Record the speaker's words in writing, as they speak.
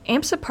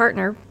AMSA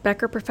partner,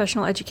 Becker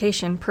Professional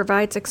Education,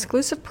 provides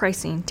exclusive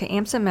pricing to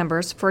AMSA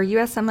members for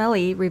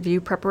USMLE review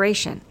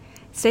preparation.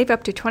 Save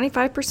up to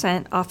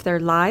 25% off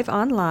their live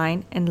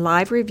online and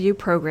live review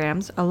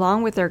programs,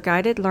 along with their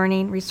guided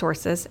learning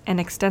resources and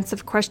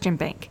extensive question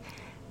bank.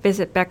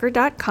 Visit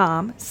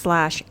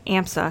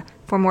becker.com/AMSA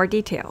for more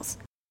details.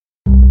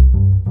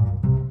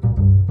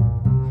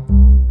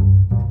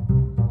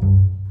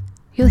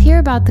 You'll hear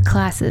about the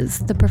classes,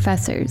 the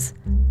professors.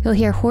 You'll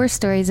hear horror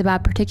stories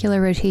about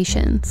particular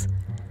rotations.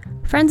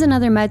 Friends and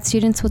other med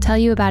students will tell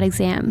you about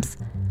exams.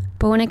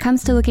 But when it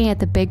comes to looking at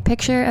the big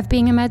picture of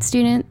being a med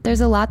student,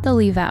 there's a lot they'll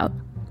leave out.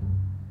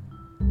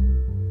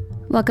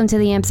 Welcome to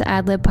the AMSA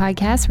AdLib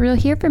podcast, where you'll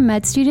hear from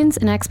med students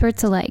and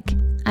experts alike.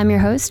 I'm your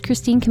host,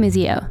 Christine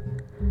Camizio.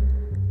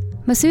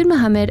 Masood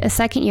Mohammed, a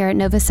second year at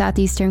Nova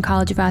Southeastern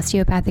College of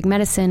Osteopathic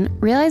Medicine,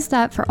 realized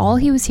that for all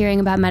he was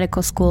hearing about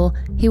medical school,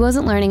 he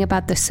wasn't learning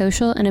about the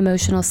social and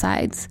emotional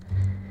sides.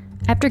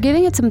 After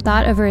giving it some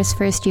thought over his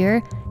first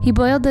year, he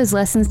boiled those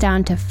lessons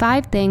down to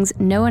 5 things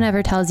no one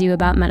ever tells you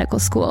about medical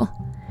school.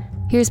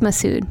 Here's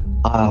Masood.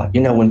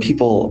 When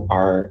people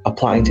are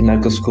applying to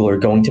medical school or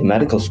going to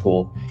medical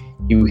school,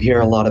 you hear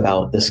a lot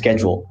about the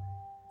schedule.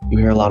 You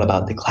hear a lot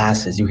about the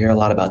classes. You hear a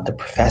lot about the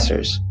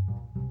professors.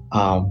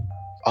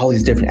 All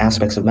these different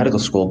aspects of medical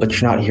school, but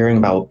you're not hearing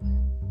about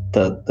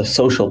the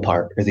social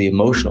part or the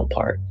emotional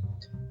part.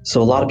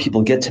 So a lot of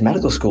people get to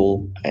medical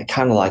school,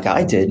 kind of like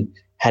I did,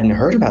 hadn't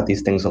heard about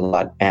these things a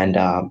lot, and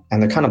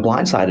they're kind of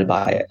blindsided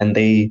by it, and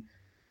they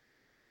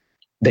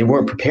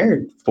weren't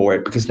prepared for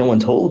it because no one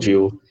told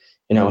you,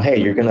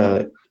 hey, you're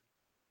gonna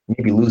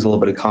maybe lose a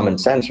little bit of common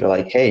sense, or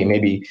like, hey,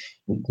 maybe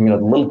the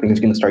little thing is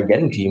gonna start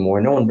getting to you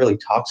more. No one really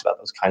talks about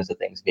those kinds of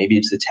things. Maybe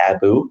it's a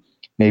taboo.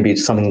 Maybe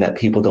it's something that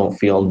people don't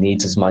feel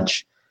needs as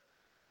much,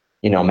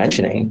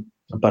 mentioning.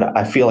 But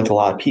I feel like a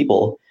lot of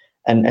people,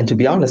 and to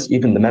be honest,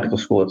 even the medical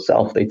school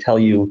itself, they tell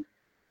you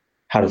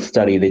how to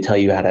study. They tell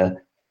you how to,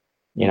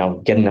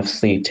 get enough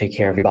sleep, take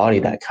care of your body,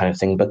 that kind of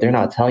thing. But they're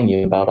not telling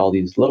you about all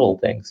these little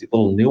things, these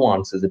little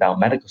nuances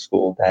about medical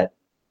school that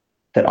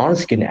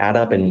honestly can add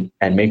up and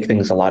make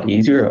things a lot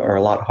easier or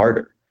a lot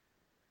harder.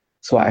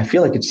 So I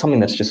feel like it's something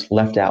that's just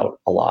left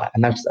out a lot.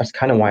 And that's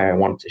kind of why I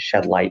wanted to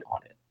shed light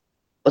on it.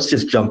 Let's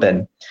just jump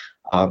in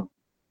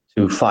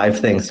to 5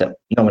 things that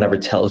no one ever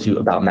tells you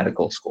about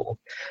medical school.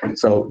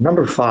 So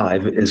number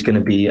 5 is going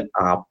to be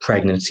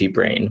pregnancy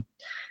brain.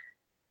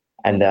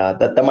 And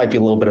that might be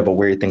a little bit of a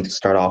weird thing to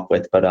start off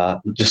with, but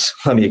just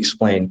let me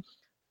explain.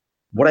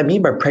 What I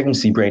mean by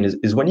pregnancy brain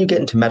is when you get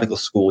into medical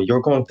school,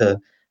 you're going to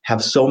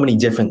have so many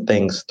different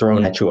things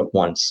thrown at you at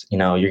once.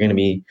 You're going to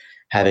be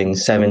having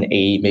 7,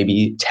 8,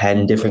 maybe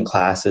 10 different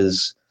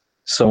classes,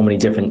 so many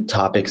different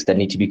topics that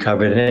need to be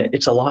covered, and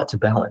it's a lot to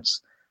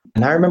balance.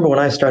 And I remember when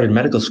I started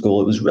medical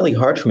school, it was really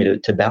hard for me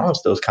to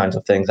balance those kinds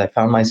of things. I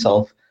found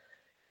myself,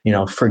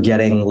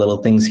 forgetting little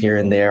things here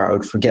and there. I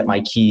would forget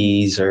my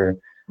keys or,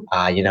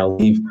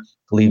 leave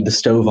the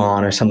stove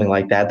on or something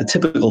like that. The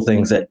typical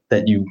things that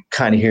you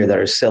kind of hear that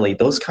are silly,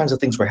 those kinds of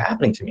things were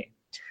happening to me.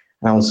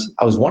 And I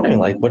was wondering,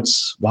 like,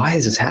 why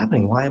is this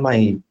happening? Why am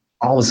I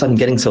all of a sudden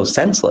getting so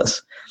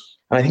senseless?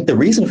 And I think the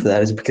reason for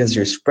that is because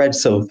you're spread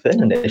so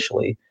thin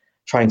initially,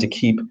 trying to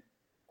keep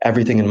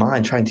everything in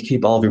mind, trying to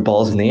keep all of your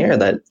balls in the air,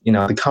 that,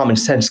 the common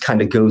sense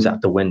kind of goes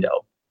out the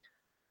window.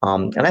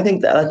 And I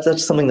think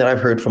that's something that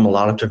I've heard from a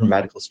lot of different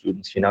medical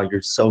students.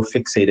 You're so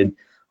fixated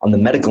on the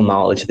medical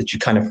knowledge that you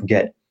kind of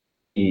forget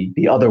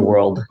the other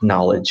world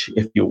knowledge,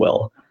 if you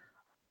will.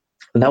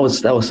 And that was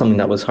something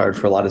that was hard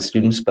for a lot of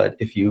students. But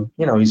if you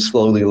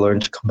slowly learn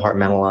to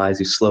compartmentalize,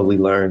 you slowly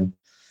learn,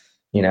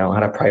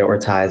 how to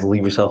prioritize,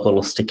 leave yourself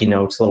little sticky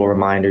notes, little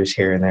reminders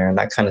here and there, and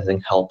that kind of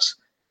thing helps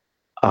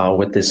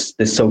with this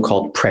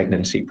so-called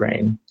pregnancy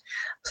brain.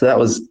 So that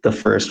was the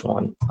first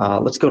one.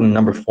 Let's go to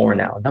number 4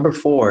 now. Number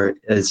 4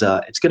 is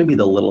it's going to be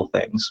the little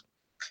things.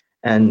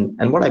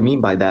 And what I mean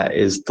by that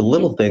is the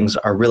little things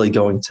are really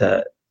going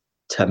to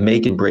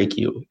make and break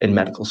you in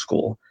medical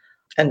school.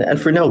 And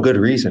for no good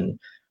reason,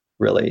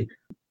 really.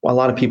 A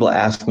lot of people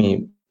ask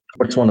me,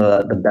 what's one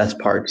of the best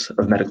parts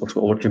of medical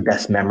school? What's your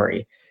best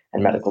memory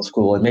in medical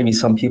school? And maybe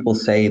some people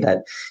say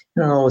that,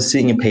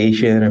 seeing a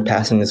patient or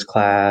passing this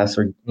class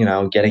or,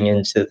 getting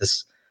into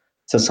this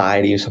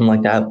society or something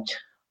like that.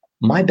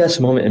 My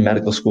best moment in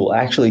medical school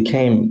actually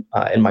came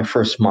in my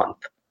first month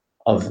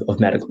of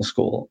medical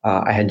school.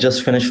 I had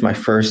just finished my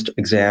first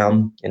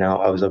exam.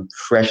 I was a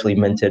freshly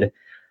minted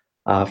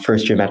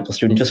first year medical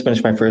student, just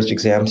finished my first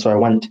exam. So I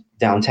went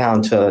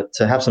downtown to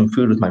have some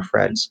food with my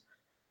friends.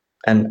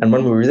 And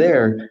when we were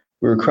there,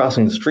 we were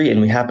crossing the street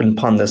and we happened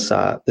upon this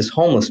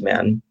homeless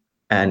man.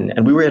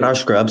 And we were in our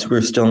scrubs. We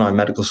were still in our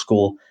medical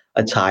school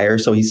attire.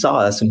 So he saw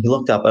us and he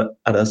looked up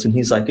at us and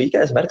he's like, "Are you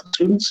guys medical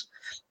students?"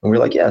 And we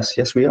were like,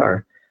 yes, we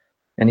are.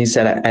 And he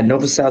said, "At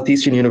Nova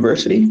Southeastern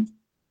University?"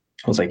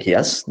 I was like,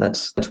 "Yes,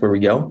 that's where we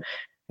go."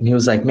 And he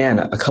was like, "Man,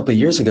 a couple of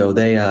years ago,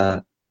 they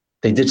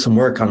did some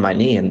work on my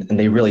knee and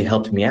they really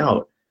helped me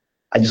out.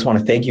 I just want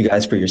to thank you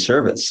guys for your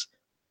service."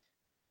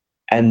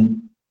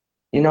 And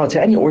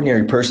To any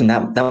ordinary person,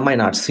 that might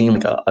not seem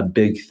like a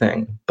big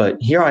thing. But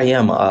here I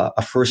am,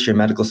 a first year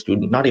medical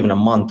student, not even a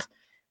month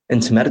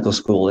into medical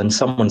school, and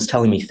someone's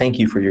telling me, thank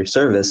you for your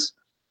service.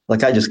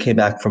 Like I just came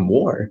back from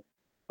war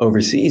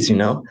overseas.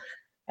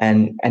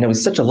 And it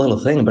was such a little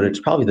thing, but it's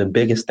probably the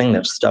biggest thing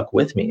that stuck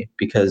with me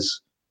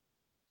because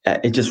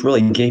it just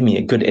really gave me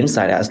a good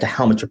insight as to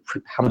how much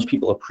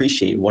people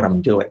appreciate what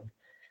I'm doing.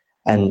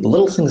 And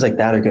little things like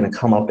that are going to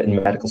come up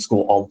in medical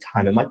school all the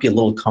time. It might be a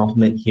little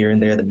compliment here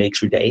and there that makes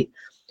your day,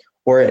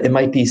 or it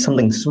might be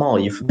something small.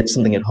 You forget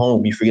something at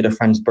home, you forget a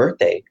friend's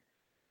birthday,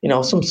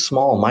 some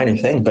small minor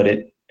thing, but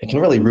it can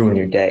really ruin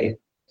your day.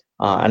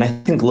 And I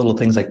think little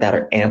things like that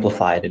are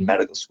amplified in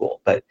medical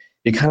school, but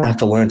you kind of have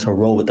to learn to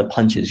roll with the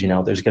punches.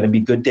 There's going to be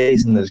good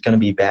days and there's going to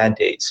be bad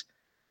days.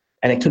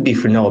 And it could be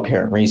for no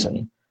apparent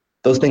reason.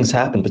 Those things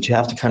happen, but you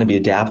have to kind of be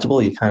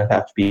adaptable. You kind of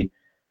have to be,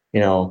 you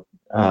know,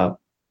 uh,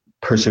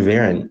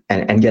 perseverant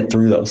and get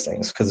through those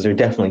things because they're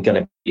definitely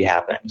going to be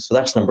happening. So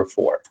that's number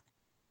 4.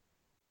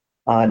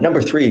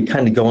 Number 3,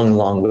 kind of going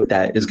along with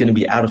that, is going to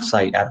be out of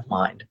sight, out of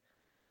mind.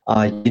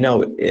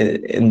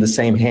 In the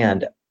same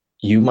hand,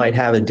 you might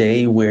have a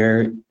day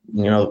where,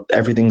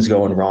 everything's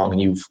going wrong.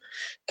 You've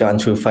gotten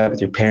into a fight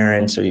with your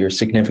parents, or your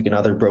significant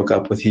other broke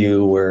up with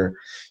you, or,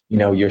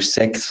 you're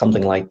sick,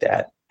 something like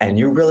that. And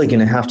you're really going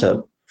to have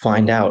to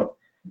find out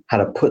how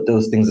to put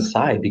those things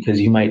aside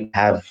because you might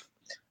have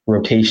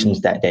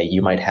rotations that day.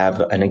 You might have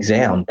an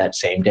exam that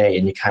same day,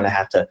 and you kind of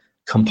have to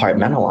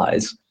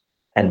compartmentalize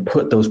and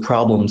put those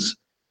problems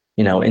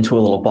into a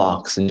little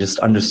box and just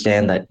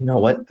understand that,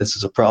 what, this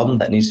is a problem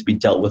that needs to be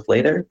dealt with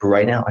later. But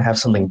right now I have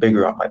something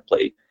bigger on my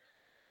plate.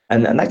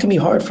 And that can be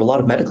hard for a lot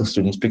of medical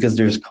students because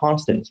there's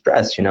constant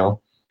stress,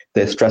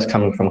 the stress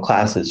coming from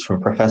classes,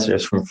 from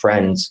professors, from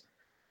friends.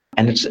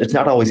 And it's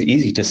not always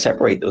easy to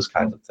separate those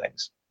kinds of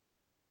things.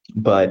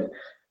 But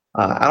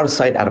out of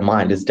sight, out of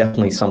mind is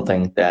definitely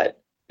something that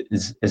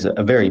is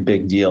a very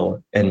big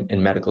deal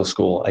in medical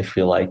school, I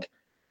feel like,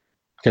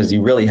 because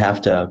you really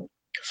have to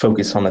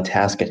focus on the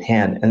task at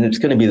hand. And it's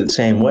going to be the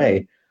same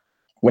way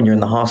when you're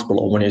in the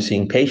hospital, when you're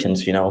seeing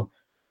patients. You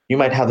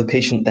might have a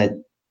patient that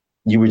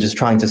you were just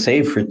trying to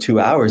save for 2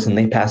 hours and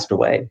they passed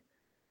away.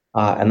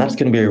 And that's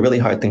going to be a really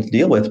hard thing to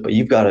deal with, but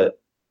you've got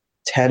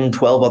 10,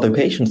 12 other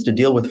patients to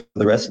deal with for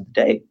the rest of the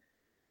day.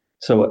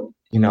 So,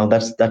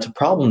 that's a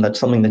problem. That's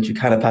something that you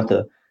kind of have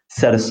to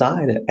set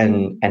aside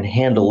and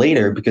handle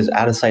later because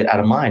out of sight, out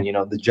of mind,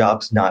 the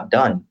job's not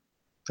done.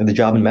 The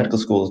job in medical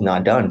school is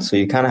not done. So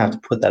you kind of have to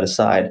put that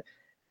aside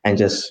and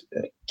just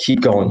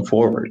keep going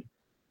forward.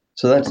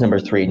 So that's number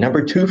 3.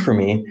 Number 2 for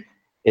me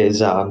is,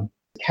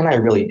 can I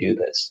really do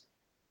this?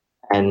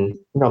 And,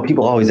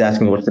 people always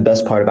ask me what's the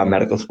best part about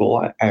medical school.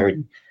 I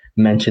already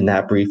mentioned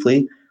that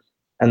briefly.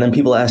 And then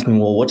people ask me,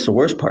 well, what's the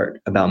worst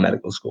part about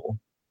medical school?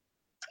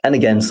 And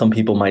again, some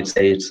people might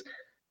say it's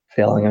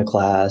failing a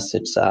class.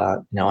 It's, I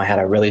had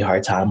a really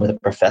hard time with a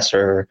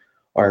professor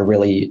or a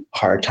really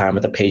hard time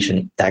with a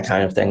patient, that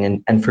kind of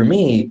thing. And for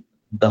me,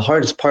 the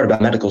hardest part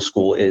about medical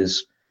school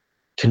is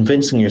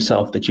convincing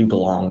yourself that you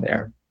belong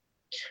there.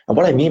 And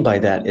what I mean by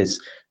that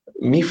is,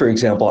 me, for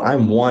example,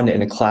 I'm one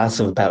in a class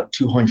of about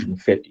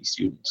 250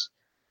 students.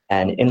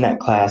 And in that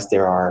class,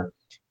 there are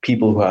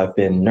people who have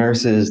been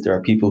nurses, there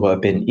are people who have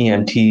been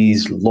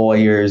EMTs,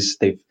 lawyers,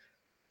 they've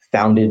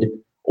founded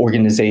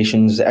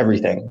organizations,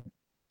 everything.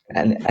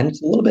 And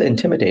it's a little bit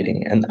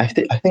intimidating. And I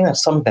think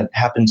that's something that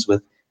happens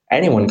with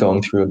anyone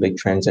going through a big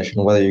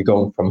transition, whether you're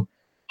going from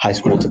high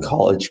school to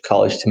college,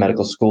 college to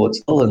medical school.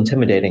 It's a little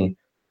intimidating.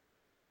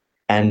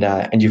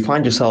 And you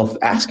find yourself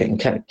asking,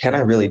 can I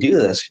really do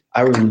this?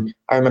 I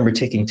remember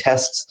taking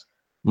tests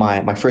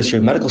my first year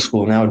of medical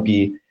school, and that would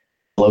be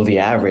below the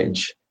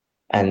average.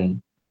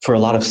 And for a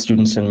lot of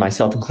students, and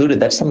myself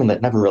included, that's something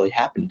that never really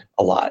happened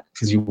a lot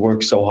because you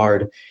work so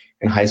hard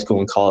in high school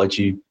and college,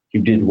 you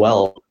did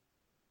well.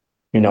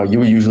 You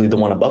were usually the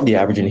one above the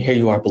average, and here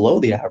you are below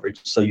the average.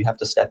 So you have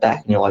to step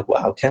back and you're like,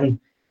 wow, can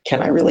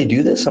I really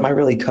do this? Am I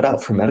really cut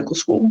out for medical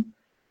school?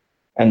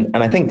 And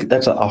I think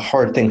that's a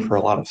hard thing for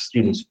a lot of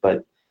students,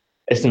 but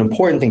it's an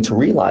important thing to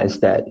realize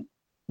that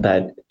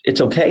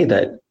it's okay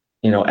that,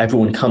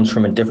 everyone comes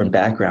from a different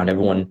background.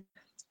 Everyone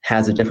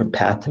has a different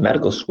path to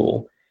medical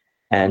school.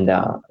 And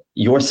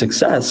your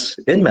success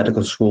in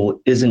medical school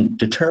isn't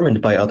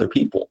determined by other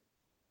people.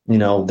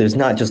 There's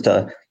not just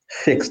a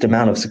fixed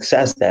amount of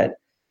success that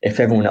if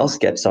everyone else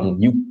gets some,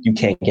 you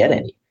can't get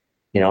any.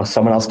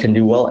 Someone else can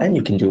do well and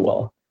you can do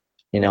well.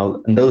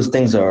 And those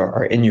things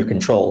are in your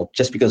control.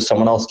 Just because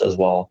someone else does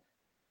well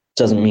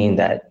doesn't mean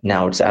that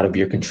now it's out of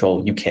your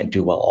control. You can't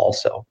do well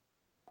also.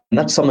 And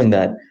that's something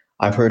that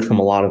I've heard from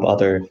a lot of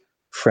other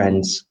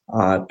friends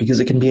because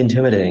it can be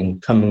intimidating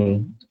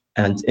coming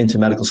into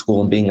medical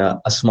school and being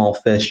a small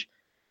fish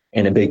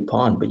in a big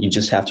pond. But you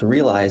just have to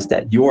realize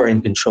that you're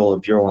in control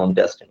of your own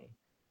destiny.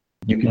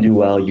 You can do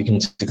well, you can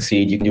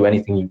succeed, you can do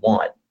anything you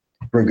want,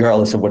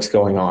 regardless of what's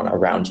going on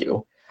around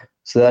you.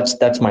 So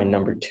that's my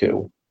number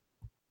 2.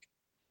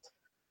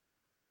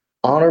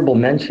 Honorable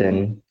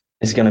mention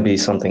is going to be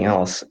something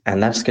else,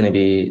 and that's going to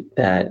be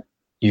that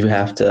you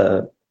have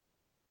to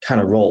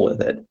kind of roll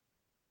with it.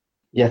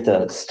 You have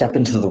to step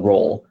into the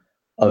role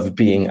of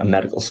being a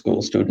medical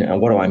school student.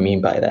 And what do I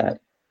mean by that?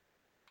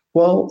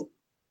 Well,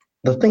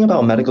 the thing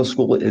about medical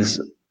school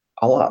is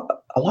a lot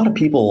of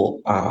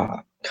people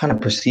kind of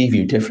perceive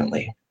you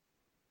differently.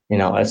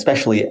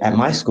 Especially at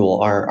my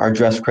school, our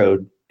dress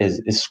code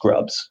is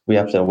scrubs. We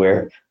have to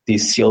wear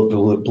these sealed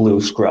blue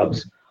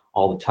scrubs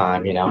all the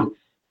time. You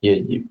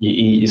eat,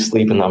 you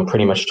sleep in them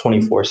pretty much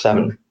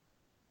 24/7.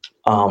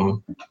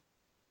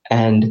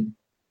 And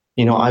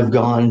I've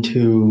gone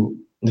to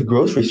the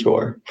grocery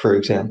store, for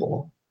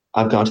example.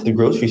 I've gone to the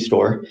grocery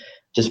store,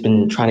 just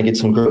been trying to get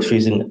some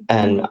groceries,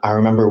 and I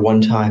remember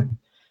one time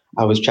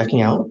I was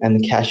checking out, and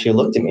the cashier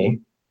looked at me,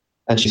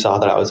 and she saw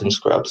that I was in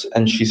scrubs,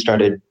 and she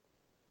started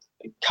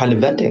kind of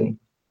venting,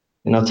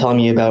 telling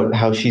me about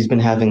how she's been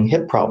having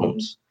hip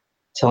problems,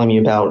 telling me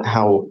about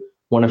how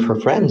one of her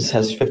friends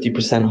has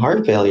 50%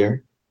 heart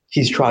failure.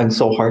 He's trying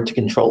so hard to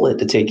control it,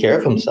 to take care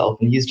of himself,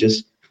 and he's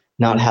just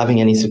not having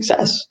any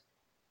success.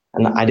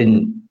 And I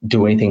didn't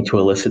do anything to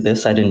elicit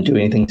this. I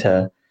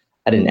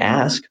didn't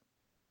ask,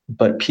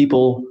 but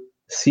people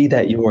see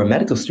that you're a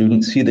medical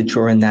student, see that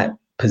you're in that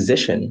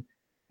position,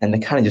 and they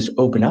kind of just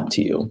open up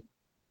to you.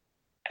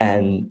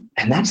 And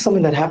that's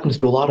something that happens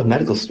to a lot of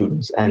medical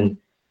students. And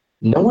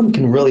no one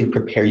can really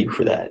prepare you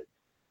for that.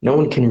 No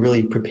one can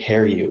really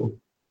prepare you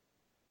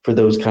for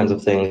those kinds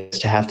of things,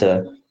 to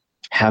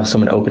have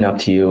someone open up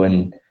to you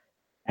and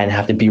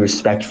have to be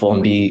respectful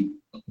and be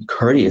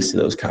courteous to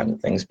those kinds of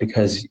things,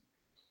 because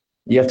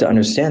you have to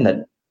understand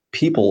that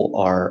people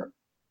are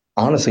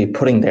honestly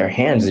putting their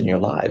hands in your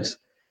lives.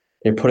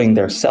 They're putting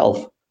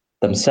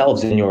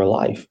themselves in your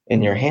life,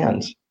 in your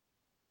hands.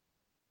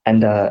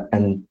 And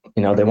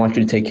they want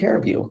you to take care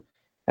of you.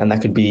 And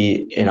that could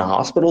be in a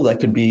hospital, that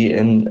could be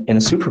in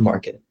a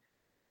supermarket.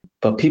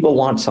 But people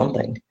want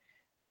something.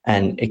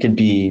 And it could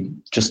be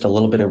just a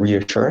little bit of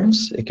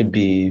reassurance. It could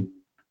be,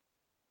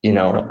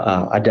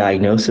 a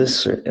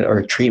diagnosis or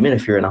a treatment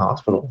if you're in a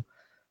hospital.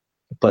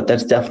 But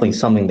that's definitely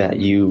something that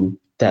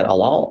a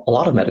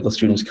lot of medical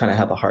students kind of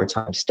have a hard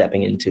time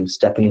stepping into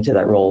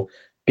that role,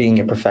 being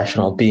a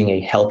professional, being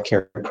a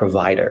healthcare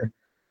provider.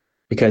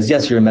 Because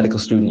yes, you're a medical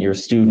student, you're a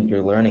student,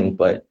 you're learning,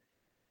 but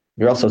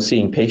you're also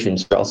seeing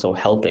patients, you're also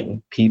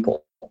helping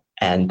people.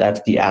 And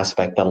that's the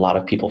aspect that a lot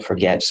of people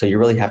forget. So you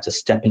really have to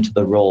step into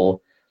the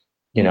role,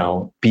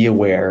 be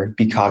aware,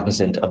 be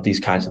cognizant of these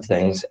kinds of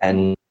things,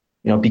 and,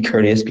 be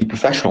courteous, be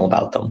professional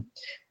about them,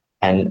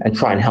 and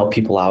try and help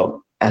people out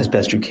as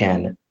best you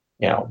can,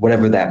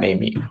 whatever that may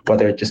mean,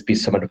 whether it just be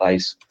some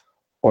advice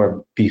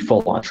or be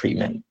full-on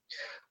treatment.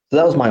 So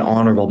that was my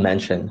honorable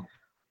mention.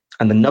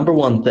 And the number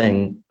one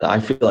thing that I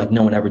feel like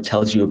no one ever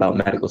tells you about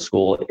medical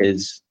school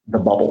is the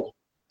bubble.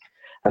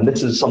 And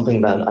this is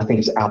something that I think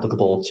is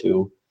applicable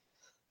to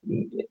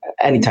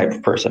any type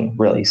of person,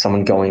 really.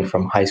 Someone going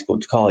from high school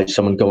to college,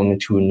 someone going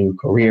into a new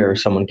career,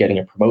 someone getting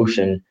a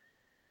promotion,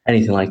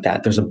 anything like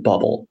that. There's a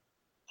bubble.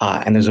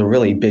 And there's a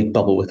really big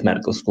bubble with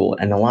medical school.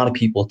 And a lot of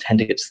people tend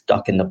to get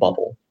stuck in the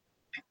bubble.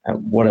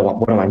 And what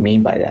do I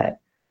mean by that?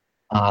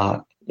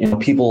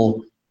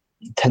 People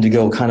tend to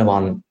go kind of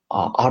on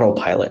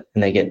autopilot,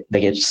 and they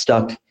get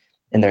stuck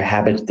in their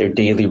habits, their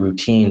daily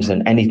routines,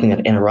 and anything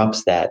that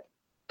interrupts that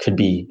could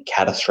be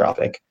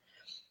catastrophic.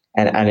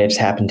 And it's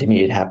happened to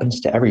me. It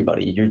happens to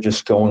everybody. You're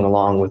just going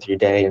along with your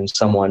day, and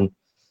someone,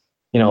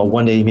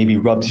 one day maybe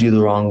rubs you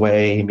the wrong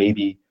way,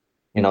 maybe,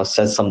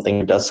 says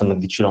something or does something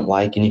that you don't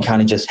like, and you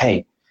kind of just,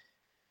 hey,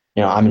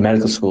 I'm in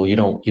medical school. You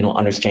don't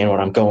understand what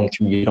I'm going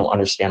through. You don't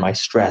understand my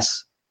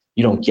stress.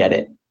 You don't get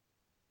it.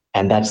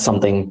 And that's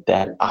something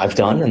that I've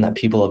done and that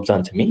people have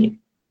done to me.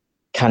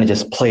 Kind of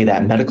just play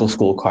that medical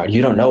school card.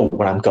 You don't know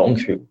what I'm going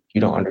through.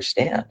 You don't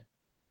understand.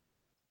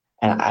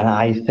 And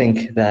I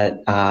think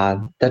that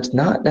that's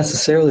not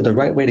necessarily the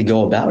right way to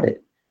go about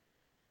it.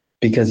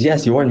 Because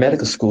yes, you're in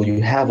medical school.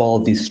 You have all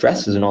of these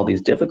stresses and all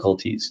these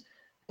difficulties.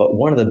 But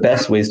one of the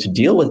best ways to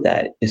deal with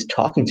that is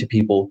talking to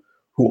people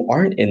who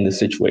aren't in the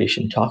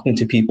situation, talking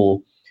to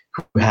people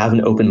who have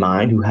an open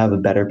mind, who have a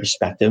better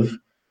perspective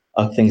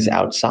of things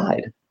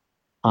outside.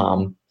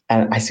 And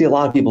I see a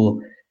lot of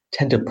people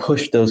tend to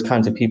push those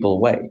kinds of people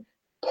away,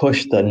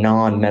 push the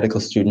non-medical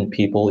student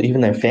people,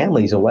 even their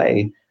families,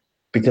 away,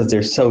 because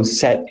they're so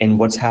set in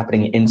what's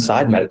happening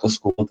inside medical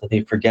school that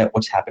they forget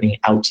what's happening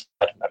outside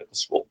of medical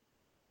school.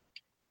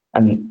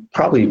 And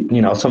probably,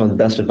 some of the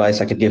best advice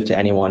I could give to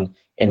anyone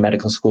in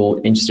medical school,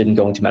 interested in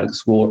going to medical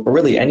school, or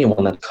really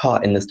anyone that's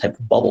caught in this type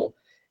of bubble,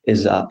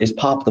 is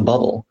pop the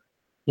bubble.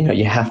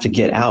 You have to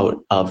get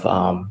out of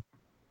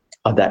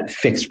that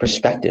fixed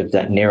perspective,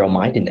 that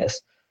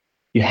narrow-mindedness.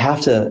 You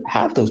have to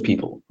have those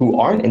people who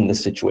aren't in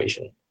this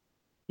situation.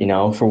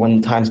 For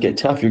when times get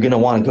tough, you're going to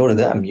want to go to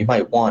them. You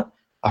might want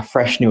a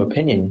fresh new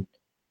opinion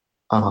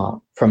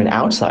from an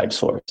outside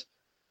source.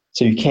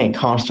 So you can't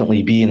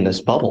constantly be in this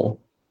bubble,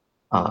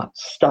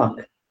 stuck,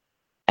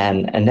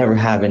 and never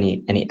have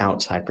any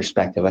outside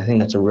perspective. I think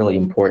that's a really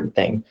important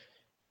thing,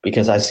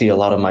 because I see a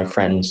lot of my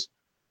friends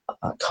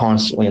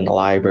constantly in the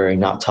library,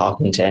 not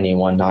talking to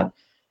anyone, not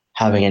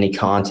having any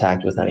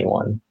contact with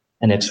anyone.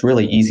 And it's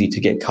really easy to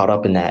get caught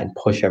up in that and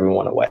push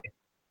everyone away.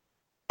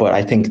 But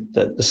I think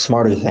the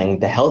smarter thing,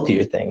 the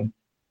healthier thing,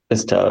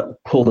 is to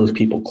pull those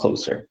people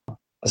closer,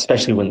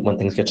 especially when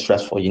things get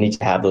stressful. You need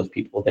to have those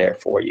people there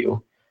for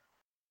you.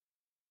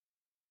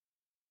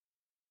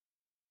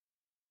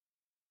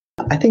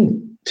 I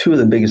think two of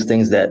the biggest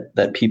things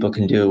that people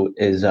can do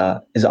is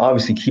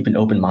obviously keep an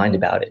open mind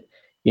about it.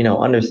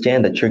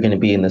 Understand that you're going to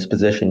be in this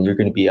position. You're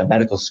going to be a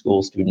medical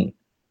school student,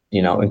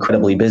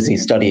 incredibly busy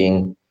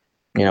studying,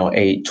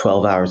 8,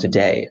 12 hours a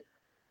day.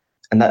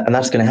 And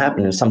that's going to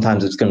happen. And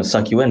sometimes it's going to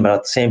suck you in, but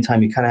at the same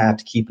time, you kind of have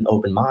to keep an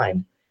open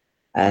mind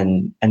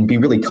and be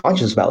really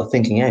conscious about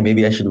thinking, hey,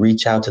 maybe I should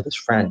reach out to this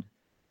friend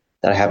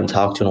that I haven't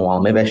talked to in a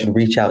while. Maybe I should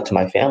reach out to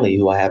my family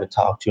who I haven't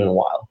talked to in a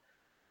while.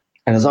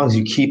 And as long as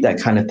you keep that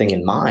kind of thing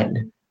in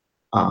mind,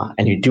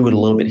 and you do it a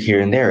little bit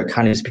here and there, it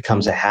kind of just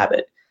becomes a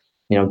habit.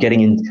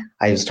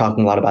 I was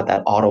talking a lot about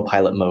that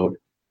autopilot mode.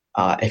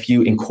 If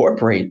you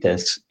incorporate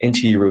this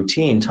into your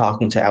routine,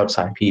 talking to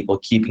outside people,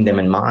 keeping them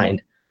in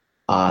mind,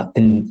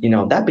 then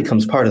that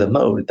becomes part of the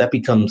mode. That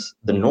becomes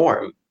the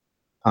norm,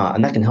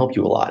 and that can help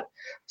you a lot.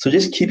 So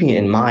just keeping it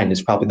in mind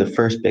is probably the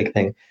first big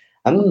thing.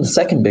 And then the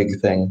second big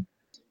thing,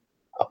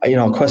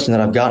 a question that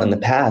I've gotten in the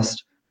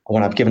past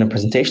when I've given a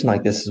presentation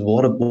like this is,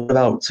 what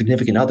about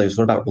significant others?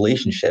 What about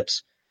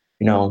relationships?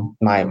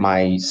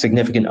 My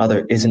significant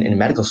other isn't in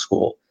medical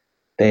school.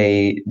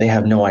 They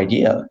have no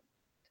idea.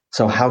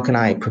 So how can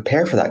I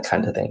prepare for that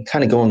kind of thing?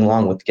 Kind of going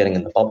along with getting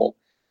in the bubble.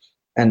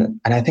 And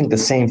I think the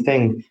same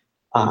thing,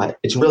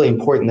 it's really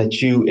important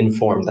that you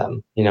inform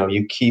them.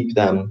 You keep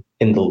them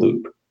in the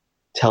loop.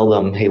 Tell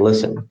them, hey,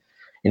 listen,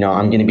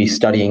 I'm going to be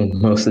studying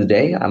most of the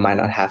day. I might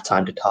not have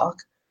time to talk.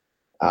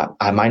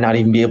 I might not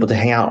even be able to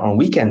hang out on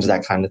weekends,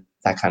 that kind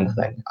of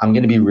thing. I'm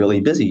going to be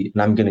really busy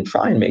and I'm going to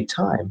try and make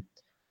time.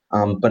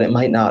 But it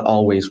might not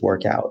always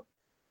work out.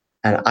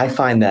 And I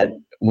find that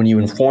when you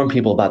inform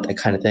people about that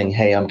kind of thing,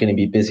 hey, I'm going to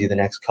be busy the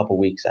next couple of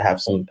weeks. I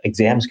have some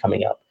exams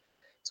coming up,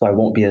 so I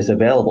won't be as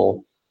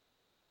available.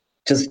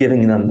 Just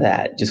giving them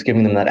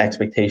that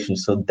expectation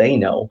so they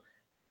know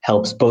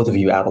helps both of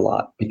you out a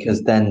lot,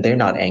 because then they're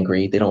not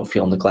angry. They don't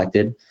feel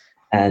neglected.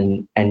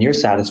 And you're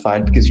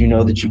satisfied because you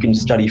know that you can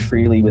study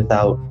freely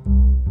without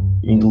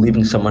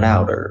leaving someone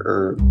out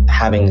or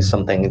having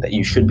something that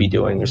you should be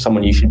doing or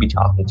someone you should be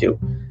talking to,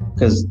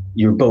 because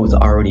you're both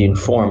already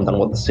informed on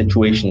what the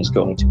situation is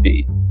going to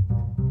be.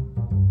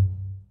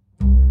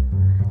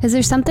 Is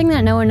there something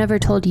that no one ever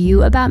told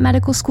you about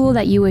medical school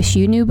that you wish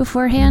you knew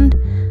beforehand?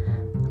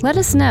 Let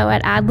us know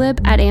at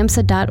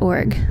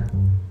adlib@amsa.org.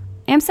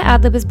 AMSA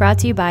AdLib is brought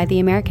to you by the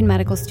American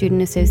Medical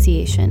Student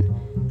Association.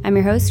 I'm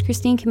your host,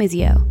 Christine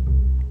Camizio.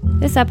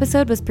 This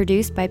episode was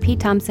produced by Pete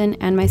Thompson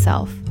and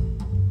myself.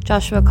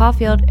 Joshua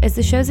Caulfield is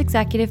the show's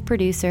executive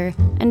producer,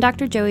 and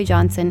Dr. Joey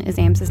Johnson is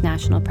AMSA's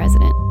national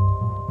president.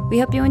 We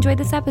hope you enjoyed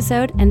this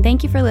episode, and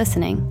thank you for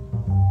listening.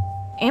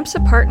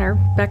 AMSA partner,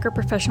 Becker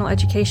Professional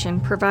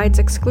Education, provides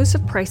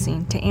exclusive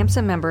pricing to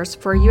AMSA members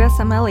for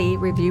USMLE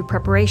review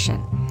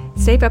preparation.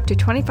 Save up to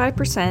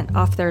 25%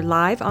 off their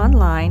live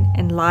online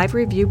and live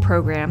review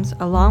programs,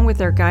 along with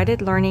their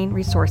guided learning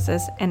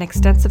resources and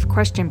extensive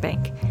question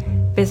bank.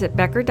 Visit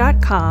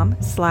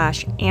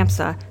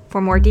becker.com/AMSA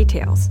for more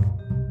details.